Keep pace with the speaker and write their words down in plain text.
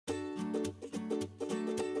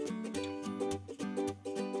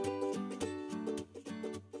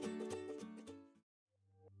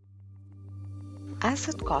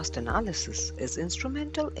Asset cost analysis is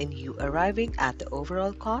instrumental in you arriving at the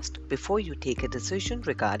overall cost before you take a decision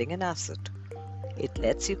regarding an asset. It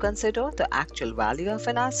lets you consider the actual value of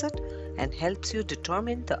an asset and helps you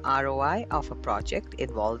determine the ROI of a project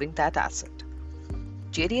involving that asset.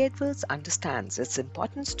 JD Edwards understands its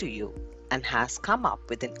importance to you and has come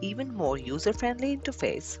up with an even more user-friendly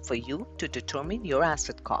interface for you to determine your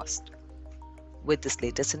asset cost. With this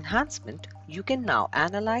latest enhancement, you can now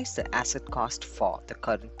analyze the asset cost for the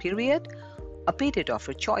current period, a period of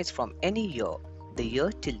your choice from any year, the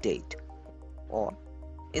year till date, or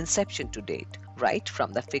inception to date, right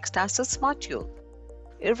from the fixed assets module,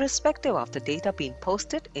 irrespective of the data being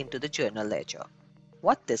posted into the journal ledger.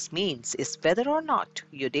 What this means is whether or not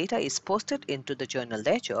your data is posted into the journal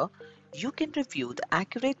ledger, you can review the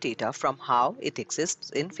accurate data from how it exists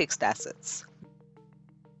in fixed assets.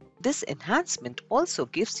 This enhancement also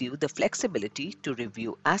gives you the flexibility to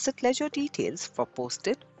review asset ledger details for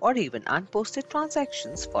posted or even unposted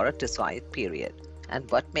transactions for a desired period. And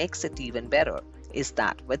what makes it even better is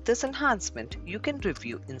that with this enhancement, you can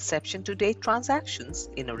review inception to date transactions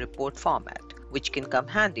in a report format, which can come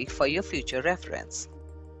handy for your future reference.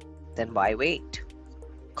 Then why wait?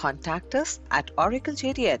 Contact us at Oracle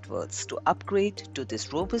JD Edwards to upgrade to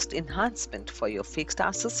this robust enhancement for your fixed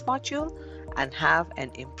assets module and have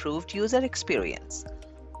an improved user experience.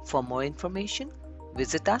 For more information,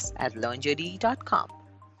 visit us at learnjd.com.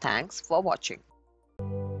 Thanks for watching.